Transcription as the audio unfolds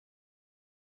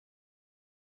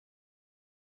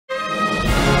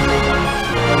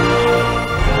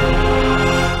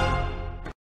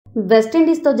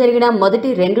వెస్టిండీస్తో జరిగిన మొదటి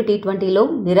 2 టీ20లో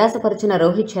నిరాశపరిచిన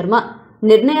రోహిత్ శర్మ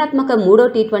నిర్ణయాత్మక 3వ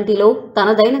టీ20లో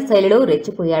తనదైన శైలిలో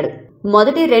రెచ్చిపోయాడు.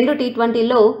 మొదటి 2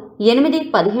 టీ20ల్లో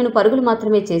 8-15 పరుగులు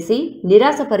మాత్రమే చేసి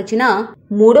నిరాశపరిచిన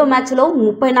 3వ మ్యాచ్లో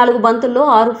 34 బంతుల్లో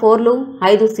 6 ఫోర్లు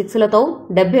 5 సిక్స్లతో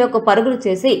 71 పరుగులు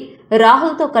చేసి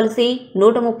రాహుల్తో కలిసి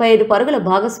 135 పరుగుల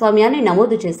భాగస్వామ్యాన్ని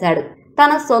నమోదు చేశాడు.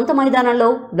 తన సొంత మైదానంలో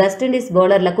వెస్టిండీస్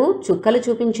బౌలర్లకు చుక్కలు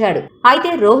చూపించాడు. అయితే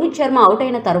రోహిత్ శర్మ అవుట్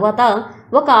అయిన తర్వాత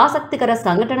ఒక ఆసక్తికర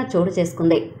సంఘటన చోటు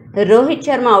చేసుకుంది. రోహిత్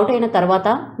శర్మ అవుట్ అయిన తర్వాత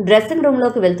డ్రెస్సింగ్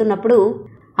రూమ్లోకి వెళ్తున్నప్పుడు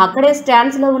అక్కడే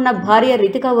స్టాండ్స్లో ఉన్న భార్య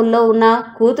రితికా ఉల్లో ఉన్న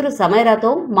కూతురు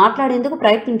సమైరాతో మాట్లాడేందుకు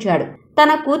ప్రయత్నించాడు.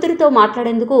 తన కూతురితో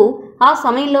మాట్లాడేందుకు ఆ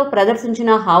సమయంలో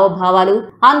ప్రదర్శించిన హావభావాలు,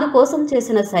 అందుకోసం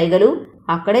చేసిన సైగలు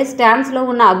అక్కడే స్టాండ్స్లో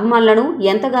ఉన్న అభిమానులను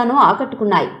ఎంతగానో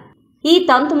ఆకట్టుకున్నాయి. ఈ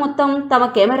తంతు మొత్తం తమ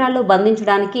కెమెరాల్లో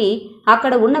బంధించడానికి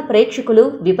అక్కడ ఉన్న ప్రేక్షకులు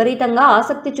విపరీతంగా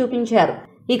ఆసక్తి చూపించారు.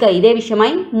 ఇక ఇదే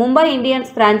విషయమై ముంబై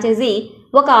ఇండియన్స్ ఫ్రాంచైజీ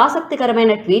ఒక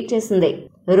ఆసక్తికరమైన ట్వీట్ చేసింది.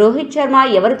 రోహిత్ శర్మ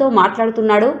ఎవరితో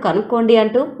మాట్లాడుతున్నాడో కనుక్కోండి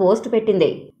అంటూ పోస్ట్ పెట్టింది.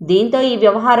 దీంతో ఈ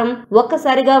వ్యవహారం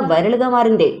ఒక్కసారిగా వైరల్ గా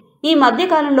మారింది. ఈ మధ్య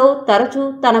కాలంలో తరచూ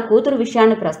తన కూతురు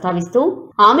విషయాన్ని ప్రస్తావిస్తూ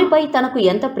ఆమెపై తనకు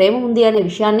ఎంత ప్రేమ ఉంది అనే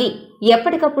విషయాన్ని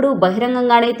ఎప్పటికప్పుడు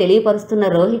బహిరంగంగానే తెలియపరుస్తున్న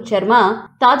రోహిత్ శర్మ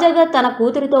తాజాగా తన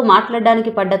కూతురితో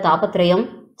మాట్లాడడానికి పడ్డ తాపత్రయం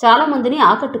చాలా మందిని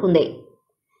ఆకట్టుకుంది.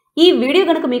 ఈ వీడియో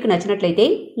గనుక మీకు నచ్చినట్లయితే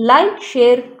లైక్,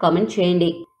 షేర్, కామెంట్ చేయండి.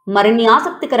 మరిన్ని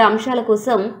ఆసక్తికర అంశాల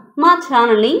కోసం మా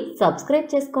ఛానల్ని సబ్స్క్రైబ్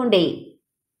చేసుకోండి.